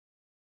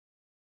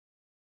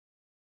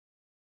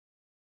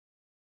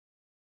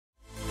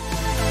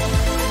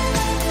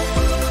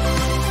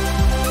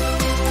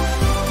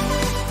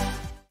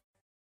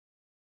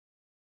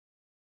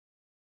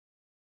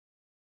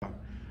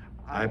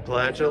I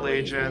pledge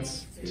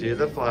allegiance to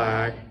the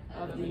flag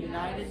of the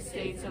United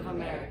States of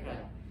America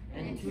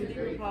and to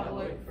the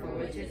republic for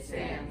which it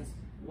stands,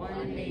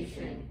 one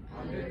nation,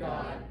 under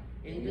God,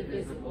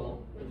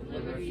 indivisible, with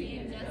liberty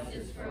and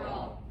justice for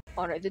all.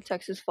 Honor the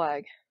Texas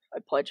flag. I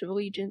pledge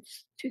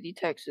allegiance to the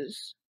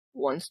Texas,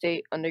 one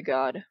state under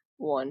God,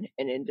 one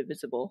and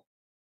indivisible.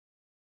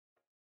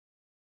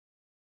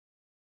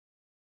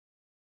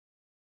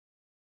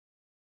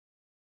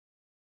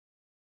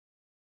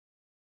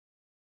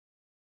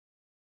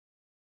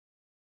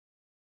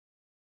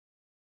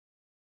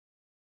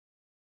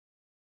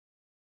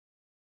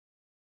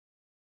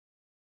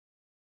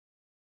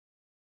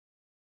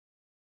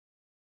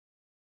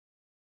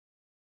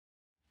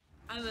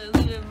 I will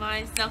believe in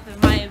myself and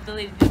my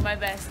ability to do my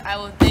best. I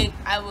will think,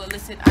 I will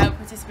listen, I will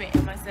participate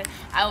in myself.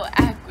 I will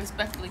act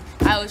respectfully.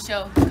 I will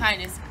show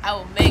kindness. I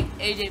will make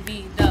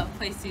AJB the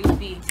place to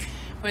be.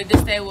 For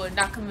this day will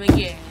not come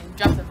again.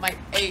 Drop the mic.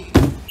 Hey.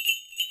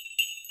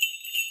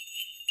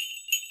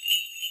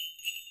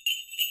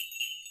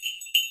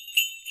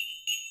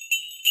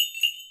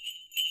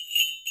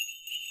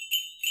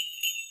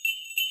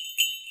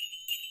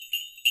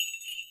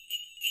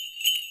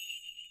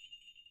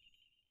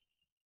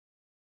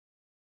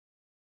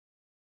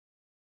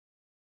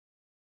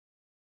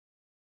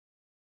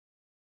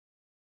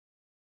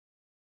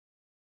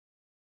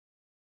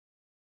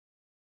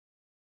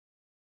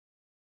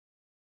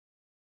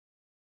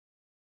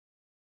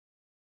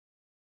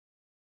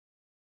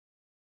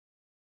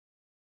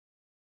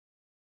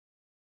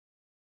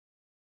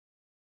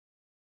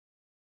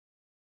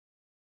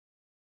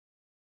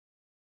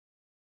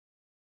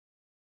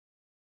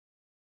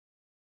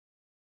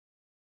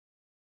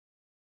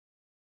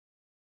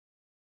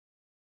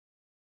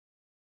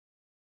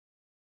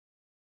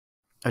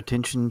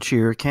 Attention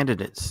cheer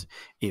candidates.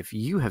 If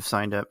you have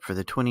signed up for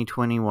the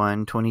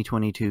 2021-2022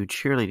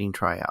 cheerleading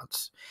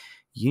tryouts,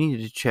 you need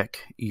to check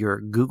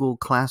your Google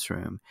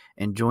Classroom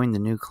and join the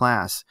new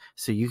class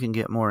so you can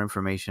get more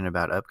information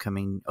about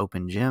upcoming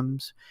open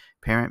gyms,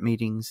 parent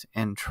meetings,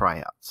 and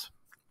tryouts.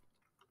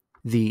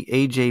 The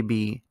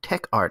AJB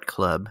Tech Art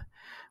Club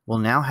will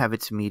now have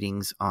its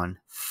meetings on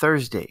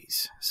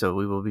Thursdays, so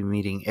we will be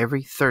meeting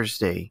every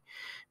Thursday.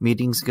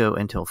 Meetings go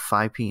until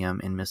 5 p.m.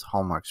 in Miss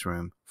Hallmark's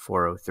room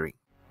 403.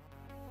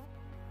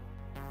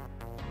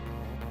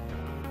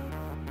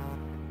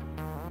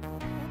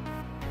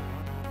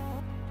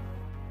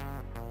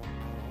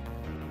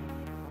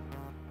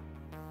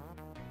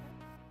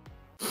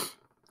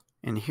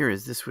 And here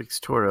is this week's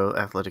Toro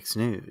Athletics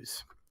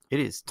news. It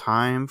is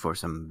time for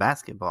some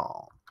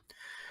basketball.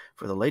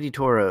 For the Lady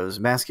Toros,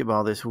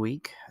 basketball this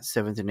week,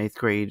 7th and 8th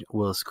grade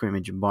will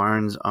scrimmage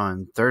Barnes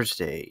on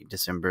Thursday,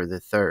 December the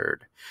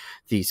 3rd.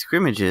 The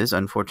scrimmages,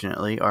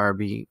 unfortunately,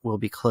 will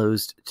be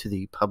closed to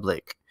the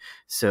public.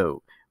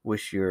 So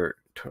wish your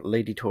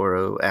Lady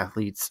Toro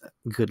athletes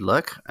good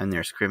luck on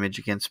their scrimmage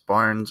against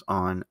Barnes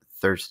on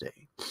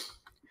Thursday.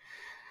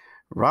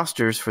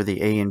 Rosters for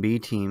the A and B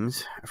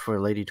teams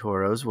for Lady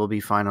Toros will be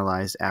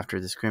finalized after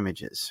the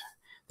scrimmages.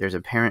 There's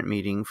a parent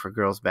meeting for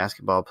girls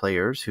basketball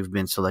players who've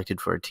been selected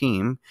for a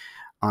team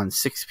on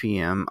 6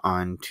 p.m.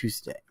 on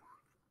Tuesday.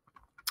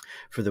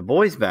 For the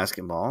boys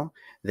basketball,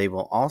 they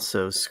will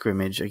also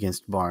scrimmage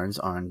against Barnes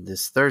on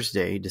this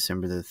Thursday,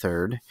 December the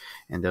 3rd,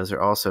 and those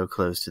are also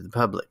closed to the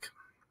public.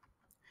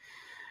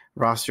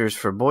 Rosters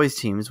for boys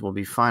teams will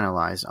be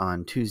finalized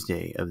on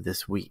Tuesday of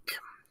this week.